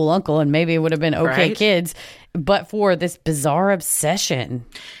pretty cool uncle, and maybe it would have been okay kids, but for this bizarre obsession.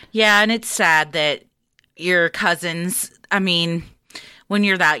 Yeah, and it's sad that your cousins. I mean, when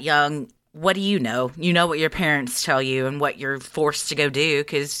you're that young. What do you know? You know what your parents tell you and what you're forced to go do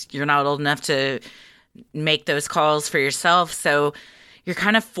because you're not old enough to make those calls for yourself. So you're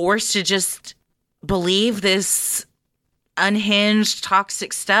kind of forced to just believe this unhinged,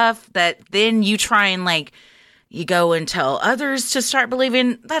 toxic stuff that then you try and you go and tell others to start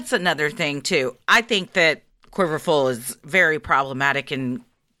believing. That's another thing too. I think that Quiverful is very problematic in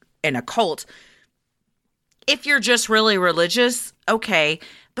a cult. If you're just really religious, okay.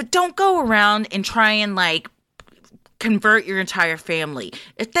 But don't go around and try and convert your entire family.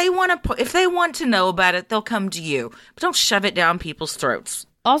 If they want to know about it, they'll come to you. But don't shove it down people's throats.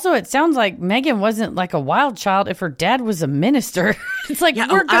 Also, it sounds like Megan wasn't like a wild child if her dad was a minister. It's like,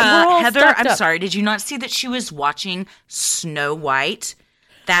 we're all Heather, stuffed I'm up. sorry. Did you not see that she was watching Snow White?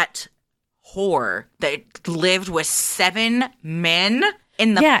 That whore that lived with 7 men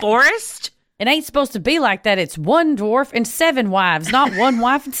in the forest? It ain't supposed to be like that. It's 1 dwarf and 7 wives, not 1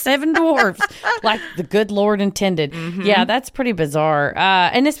 wife and 7 dwarfs, like the good Lord intended. Yeah, that's pretty bizarre.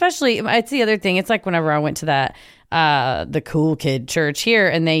 And especially, it's the other thing. It's like whenever I went to that, the cool kid church here,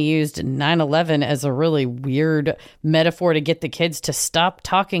 and they used 9/11 as a really weird metaphor to get the kids to stop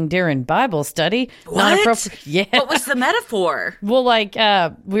talking during Bible study. What? Yeah. What was the metaphor? Well,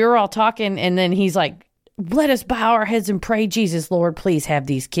 we were all talking, and then he's like, let us bow our heads and pray, Jesus, Lord, please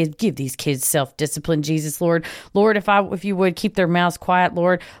give these kids self-discipline, Jesus, Lord, if you would keep their mouths quiet,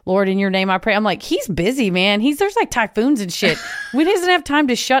 Lord, in your name I pray. I'm like, he's busy, man. There's typhoons and shit. We doesn't have time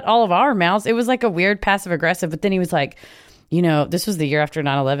to shut all of our mouths. It was like a weird passive aggressive, but then he was like, this was the year after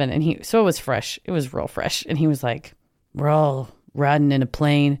 9/11, and so it was fresh. It was real fresh. And he was like, we're all riding in a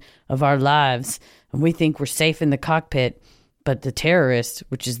plane of our lives, and we think we're safe in the cockpit, but the terrorist,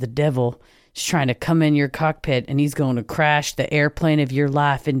 which is the devil, is trying to come in your cockpit, and he's going to crash the airplane of your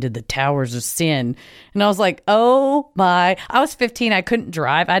life into the towers of sin. And I was like, oh my, I was 15. I couldn't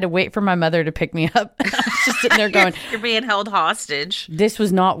drive. I had to wait for my mother to pick me up. I was just sitting there going, you're being held hostage. This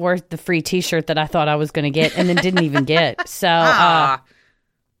was not worth the free t-shirt that I thought I was going to get and then didn't even get. So,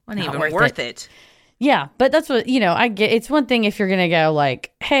 wasn't even worth it. Yeah, but that's what, I get. It's one thing if you're going to go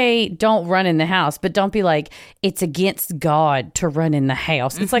like, hey, don't run in the house, but don't be like, it's against God to run in the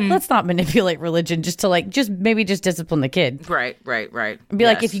house. It's like, let's not manipulate religion just to like, just discipline the kid. Right. Be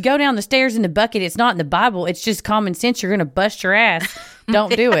like, if you go down the stairs in the bucket, it's not in the Bible. It's just common sense. You're going to bust your ass.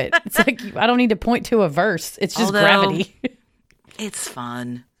 Don't do it. It's like, I don't need to point to a verse. It's just gravity. It's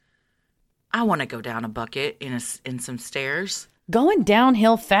fun. I want to go down a bucket in some stairs. Going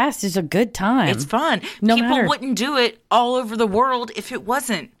downhill fast is a good time. It's fun. People wouldn't do it all over the world if it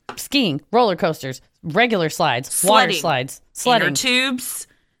wasn't. Skiing, roller coasters, regular slides, water slides, sledding. Inner tubes,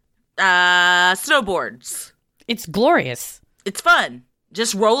 snowboards. It's glorious. It's fun.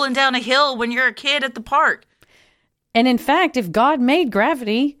 Just rolling down a hill when you're a kid at the park. And in fact, if God made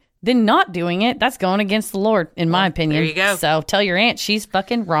gravity, then not doing it, that's going against the Lord, in my opinion. There you go. So tell your aunt she's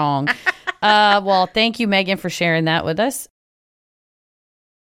fucking wrong. Well, thank you, Megan, for sharing that with us.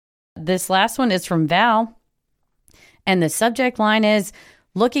 This last one is from Val. And the subject line is,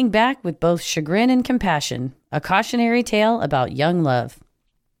 looking back with both chagrin and compassion, a cautionary tale about young love.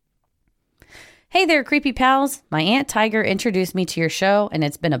 Hey there, creepy pals. My Aunt Tiger introduced me to your show, and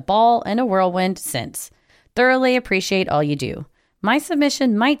it's been a ball and a whirlwind since. Thoroughly appreciate all you do. My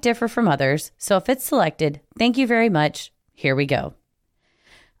submission might differ from others, so if it's selected, thank you very much. Here we go.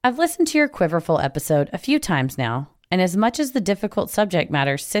 I've listened to your Quiverful episode a few times now, and as much as the difficult subject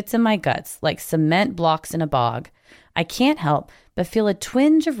matter sits in my guts like cement blocks in a bog, I can't help but feel a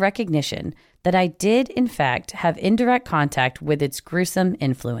twinge of recognition that I did, in fact, have indirect contact with its gruesome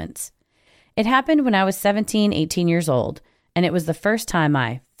influence. It happened when I was 17, 18 years old, and it was the first time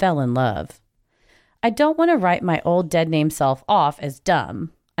I fell in love. I don't want to write my old dead-name self off as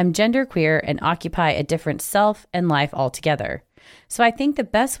dumb. I'm genderqueer and occupy a different self and life altogether. So I think the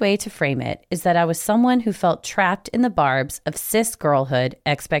best way to frame it is that I was someone who felt trapped in the barbs of cis girlhood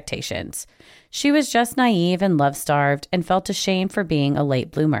expectations. She was just naive and love-starved and felt ashamed for being a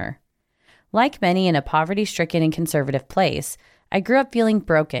late bloomer. Like many in a poverty-stricken and conservative place, I grew up feeling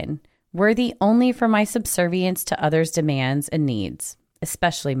broken, worthy only for my subservience to others' demands and needs,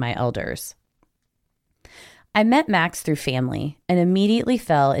 especially my elders. I met Max through family and immediately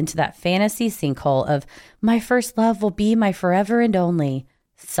fell into that fantasy sinkhole of my first love will be my forever and only.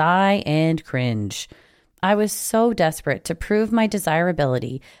 Sigh and cringe. I was so desperate to prove my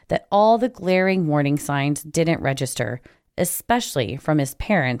desirability that all the glaring warning signs didn't register, especially from his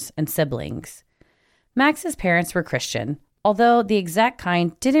parents and siblings. Max's parents were Christian, although the exact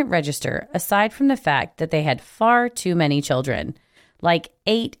kind didn't register aside from the fact that they had far too many children, like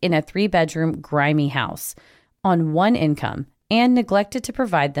 8 in a 3-bedroom grimy house, on one income, and neglected to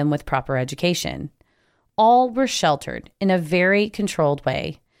provide them with proper education. All were sheltered in a very controlled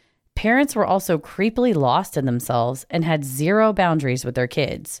way. Parents were also creepily lost in themselves and had zero boundaries with their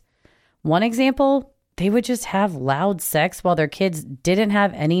kids. One example, they would just have loud sex while their kids didn't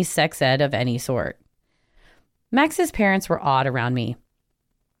have any sex ed of any sort. Max's parents were odd around me.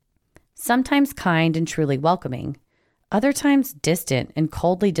 Sometimes kind and truly welcoming, other times distant and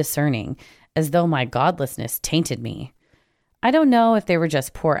coldly discerning, as though my godlessness tainted me. I don't know if they were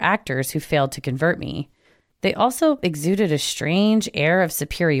just poor actors who failed to convert me. They also exuded a strange air of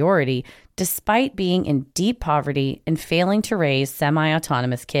superiority despite being in deep poverty and failing to raise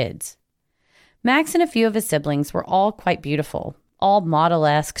semi-autonomous kids. Max and a few of his siblings were all quite beautiful, all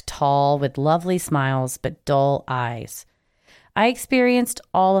model-esque, tall, with lovely smiles but dull eyes. I experienced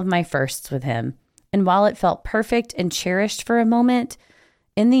all of my firsts with him, and while it felt perfect and cherished for a moment,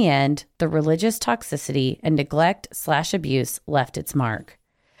 in the end, the religious toxicity and neglect/abuse left its mark.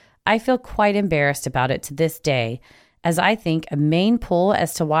 I feel quite embarrassed about it to this day, as I think a main pull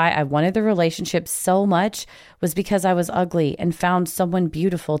as to why I wanted the relationship so much was because I was ugly and found someone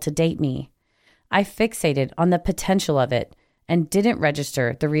beautiful to date me. I fixated on the potential of it and didn't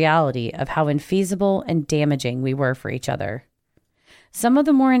register the reality of how infeasible and damaging we were for each other. Some of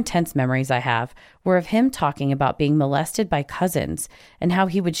the more intense memories I have were of him talking about being molested by cousins and how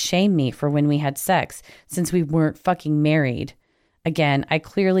he would shame me for when we had sex since we weren't fucking married. Again, I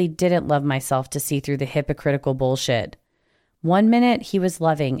clearly didn't love myself to see through the hypocritical bullshit. One minute he was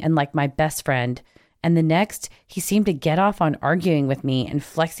loving and like my best friend, and the next he seemed to get off on arguing with me and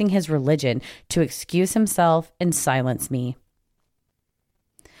flexing his religion to excuse himself and silence me.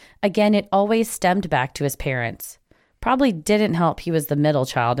 Again, it always stemmed back to his parents. Probably didn't help he was the middle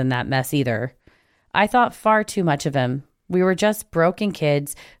child in that mess either. I thought far too much of him. We were just broken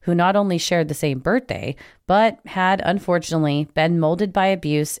kids who not only shared the same birthday, but had, unfortunately, been molded by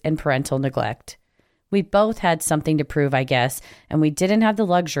abuse and parental neglect. We both had something to prove, I guess, and we didn't have the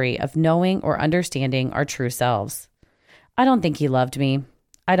luxury of knowing or understanding our true selves. I don't think he loved me.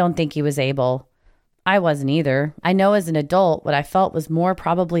 I don't think he was able. I wasn't either. I know as an adult, what I felt was more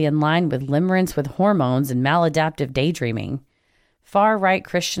probably in line with limerence with hormones and maladaptive daydreaming. Far-right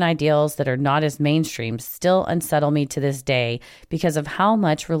Christian ideals that are not as mainstream still unsettle me to this day because of how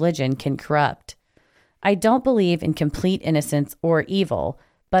much religion can corrupt. I don't believe in complete innocence or evil,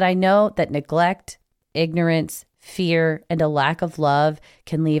 but I know that neglect, ignorance, fear, and a lack of love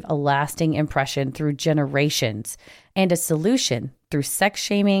can leave a lasting impression through generations, and a solution through sex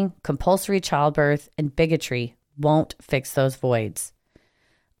shaming, compulsory childbirth, and bigotry won't fix those voids.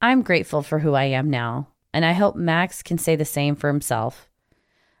 I'm grateful for who I am now, and I hope Max can say the same for himself.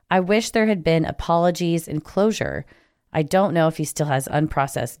 I wish there had been apologies and closure. I don't know if he still has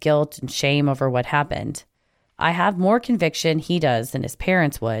unprocessed guilt and shame over what happened. I have more conviction he does than his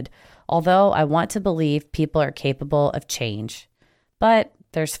parents would, although I want to believe people are capable of change. But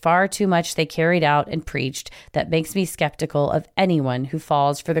there's far too much they carried out and preached that makes me skeptical of anyone who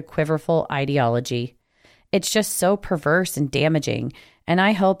falls for the quiverful ideology. It's just so perverse and damaging, and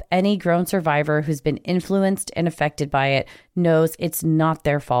I hope any grown survivor who's been influenced and affected by it knows it's not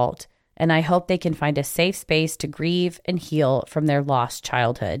their fault, and I hope they can find a safe space to grieve and heal from their lost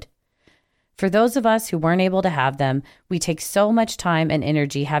childhood. For those of us who weren't able to have them, we take so much time and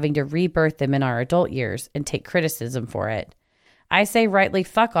energy having to rebirth them in our adult years and take criticism for it. I say rightly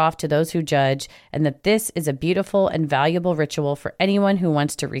fuck off to those who judge, and that this is a beautiful and valuable ritual for anyone who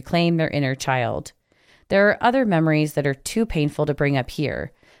wants to reclaim their inner child. There are other memories that are too painful to bring up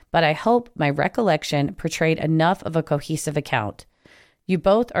here, but I hope my recollection portrayed enough of a cohesive account. You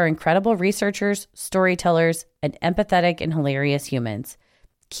both are incredible researchers, storytellers, and empathetic and hilarious humans.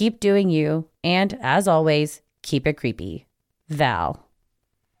 Keep doing you, and as always, keep it creepy. Val.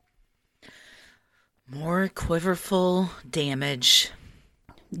 More quiverful damage.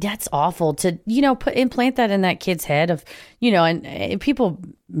 That's awful to, implant that in that kid's head of, and people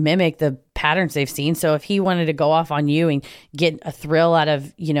mimic the patterns they've seen. So if he wanted to go off on you and get a thrill out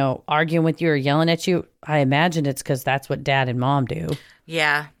of, arguing with you or yelling at you, I imagine it's because that's what dad and mom do.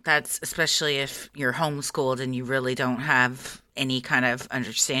 Yeah, that's especially if you're homeschooled and you really don't have any kind of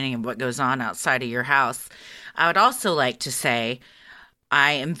understanding of what goes on outside of your house. I would also like to say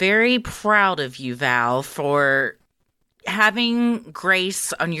I am very proud of you, Val, for having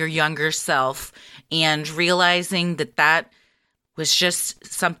grace on your younger self and realizing that that was just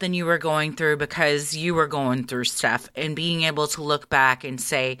something you were going through because you were going through stuff, and being able to look back and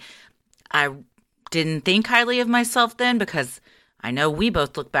say, I didn't think highly of myself then, because I know we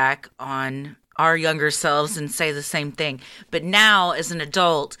both look back on our younger selves and say the same thing. But now as an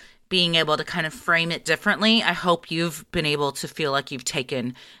adult, being able to kind of frame it differently, I hope you've been able to feel like you've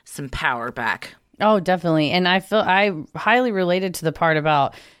taken some power back. Oh, definitely. And I highly related to the part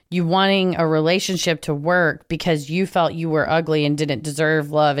about you wanting a relationship to work because you felt you were ugly and didn't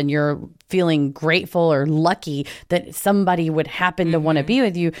deserve love, and you're feeling grateful or lucky that somebody would happen to want to be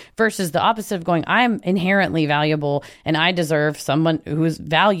with you, versus the opposite of going, I'm inherently valuable and I deserve someone who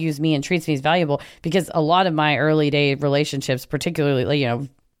values me and treats me as valuable. Because a lot of my early day relationships, particularly,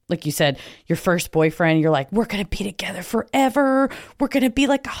 like you said, your first boyfriend, you're like, we're going to be together forever. We're going to be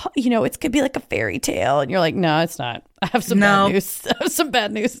like, it's going to be like a fairy tale. And you're like, no, it's not. I have some bad news. I have some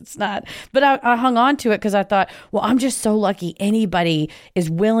bad news. It's not. But I hung on to it because I thought, well, I'm just so lucky anybody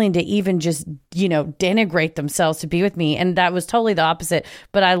is willing to even just, denigrate themselves to be with me. And that was totally the opposite.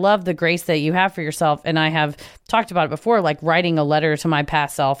 But I love the grace that you have for yourself. And I have talked about it before, like writing a letter to my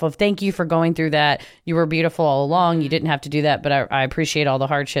past self of thank you for going through that. You were beautiful all along. You didn't have to do that. But I appreciate all the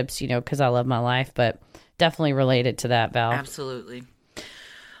hardships, because I love my life. But definitely related to that, Val. Absolutely.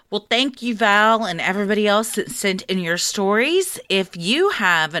 Well, thank you, Val, and everybody else that sent in your stories. If you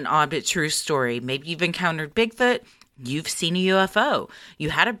have an odd but true story, maybe you've encountered Bigfoot, you've seen a UFO, you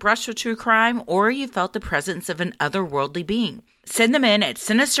had a brush with true crime, or you felt the presence of an otherworldly being, send them in at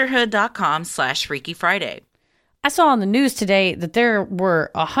sinisterhood.com/Freaky Friday. I saw on the news today that there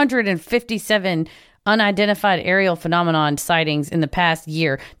were 157 unidentified aerial phenomenon sightings in the past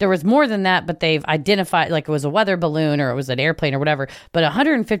year. There was more than that, but they've identified, like it was a weather balloon or it was an airplane or whatever, but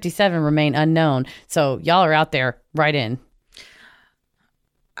 157 remain unknown. So y'all are out there, right in.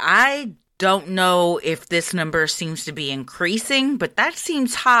 I don't know if this number seems to be increasing, but that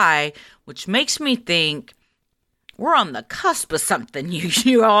seems high, which makes me think we're on the cusp of something,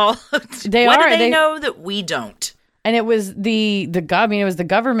 you all. What do they know that we don't? And it was the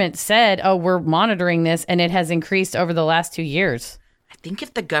government said, oh, we're monitoring this, and it has increased over the last 2 years. I think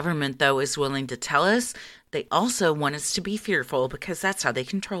if the government, though, is willing to tell us, they also want us to be fearful because that's how they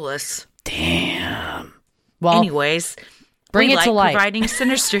control us. Damn. Well, anyways, bring it to light. Providing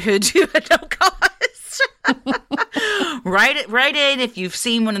Sinisterhood to a no cost. Write in if you've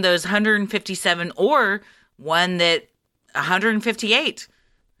seen one of those 157 or one that 158.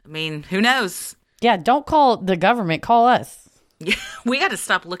 I mean, who knows? Yeah, don't call the government. Call us. Yeah, we got to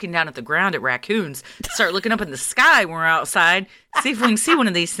stop looking down at the ground at raccoons. Start looking up in the sky when we're outside. See if we can see one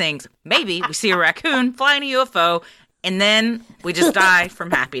of these things. Maybe we see a raccoon flying a UFO, and then we just die from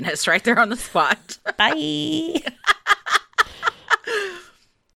happiness right there on the spot. Bye.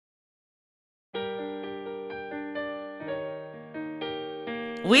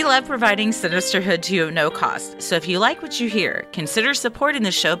 We love providing Sinisterhood to you at no cost, so if you like what you hear, consider supporting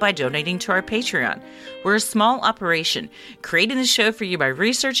the show by donating to our Patreon. We're a small operation, creating the show for you by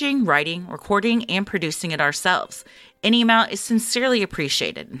researching, writing, recording, and producing it ourselves. Any amount is sincerely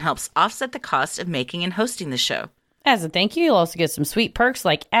appreciated and helps offset the cost of making and hosting the show. As a thank you, you'll also get some sweet perks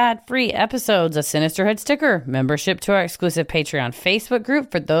like ad-free episodes, a Sinisterhood sticker, membership to our exclusive Patreon Facebook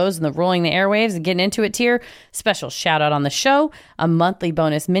group for those in the Rolling the Airwaves and Getting Into It tier, special shout-out on the show, a monthly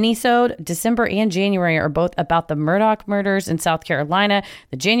bonus mini-sode. December and January are both about the Murdaugh murders in South Carolina.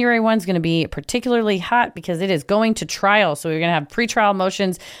 The January one's going to be particularly hot because it is going to trial, so we're going to have pretrial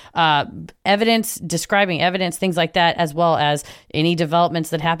motions, evidence, describing evidence, things like that, as well as any developments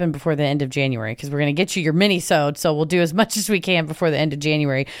that happen before the end of January, because we're going to get you your mini-sode, so we'll do as much as we can before the end of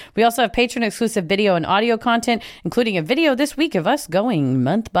January. We also have patron exclusive video and audio content, including a video this week of us going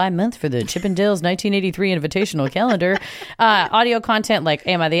month by month for the Chippendales 1983 Invitational Calendar. Audio content like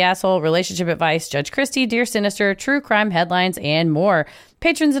Am I the Asshole, Relationship Advice, Judge Christie, Dear Sinister, True Crime Headlines, and more.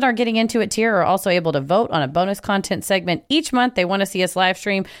 Patrons in our Getting Into It tier are also able to vote on a bonus content segment each month they want to see us live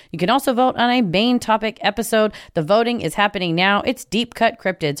stream. You can also vote on a main topic episode. The voting is happening now. It's Deep Cut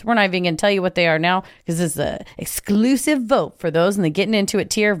Cryptids. We're not even going to tell you what they are now because this is an exclusive vote for those in the Getting Into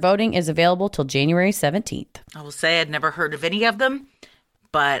It tier. Voting is available till January 17th. I will say I'd never heard of any of them,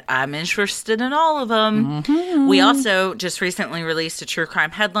 but I'm interested in all of them. Mm-hmm. We also just recently released a True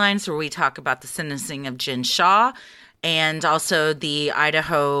Crime Headlines where we talk about the sentencing of Jen Shaw, and also the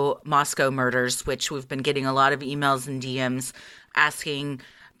Idaho Moscow murders, which we've been getting a lot of emails and DMs asking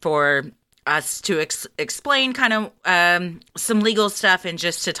for us to explain kind of some legal stuff and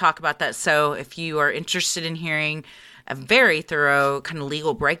just to talk about that. So if you are interested in hearing a very thorough kind of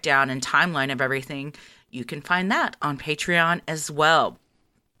legal breakdown and timeline of everything, you can find that on Patreon as well.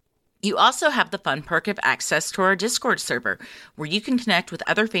 You also have the fun perk of access to our Discord server, where you can connect with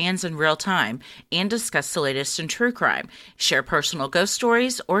other fans in real time and discuss the latest in true crime, share personal ghost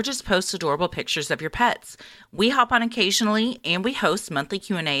stories, or just post adorable pictures of your pets. We hop on occasionally, and we host monthly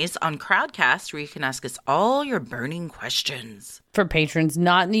Q&As on Crowdcast, where you can ask us all your burning questions. For patrons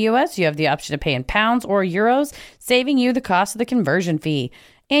not in the U.S., you have the option to pay in pounds or euros, saving you the cost of the conversion fee.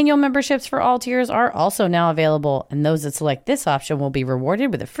 Annual memberships for all tiers are also now available, and those that select this option will be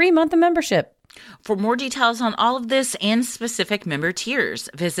rewarded with a free month of membership. For more details on all of this and specific member tiers,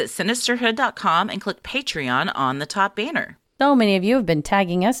 visit Sinisterhood.com and click Patreon on the top banner. So many of you have been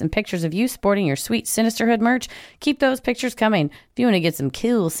tagging us in pictures of you sporting your sweet Sinisterhood merch. Keep those pictures coming. If you want to get some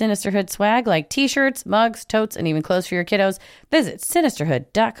cool Sinisterhood swag like t-shirts, mugs, totes, and even clothes for your kiddos, visit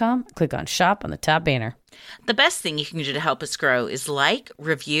Sinisterhood.com and click on Shop on the top banner. The best thing you can do to help us grow is like,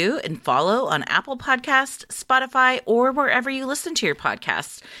 review, and follow on Apple Podcasts, Spotify, or wherever you listen to your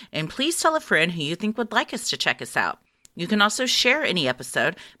podcasts. And please tell a friend who you think would like us to check us out. You can also share any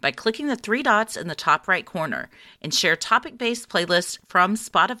episode by clicking the 3 dots in the top right corner and share topic-based playlists from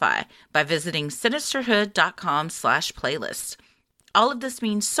Spotify by visiting Sinisterhood.com/playlist. All of this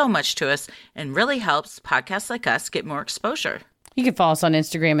means so much to us and really helps podcasts like us get more exposure. You can follow us on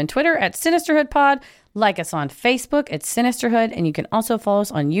Instagram and Twitter at SinisterhoodPod, like us on Facebook at Sinisterhood, and you can also follow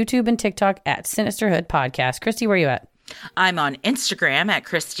us on YouTube and TikTok at Sinisterhood Podcast. Christy, where are you at? I'm on Instagram at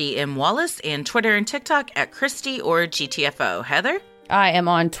Christy M. Wallace and Twitter and TikTok at Christy or GTFO. Heather? I am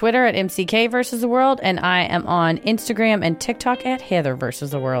on Twitter at MCK versus the world, and I am on Instagram and TikTok at Heather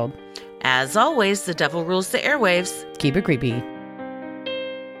versus the world. As always, the devil rules the airwaves. Keep it creepy.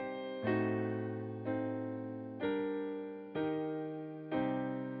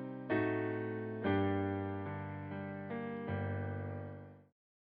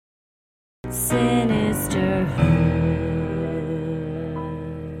 Sinisterhood.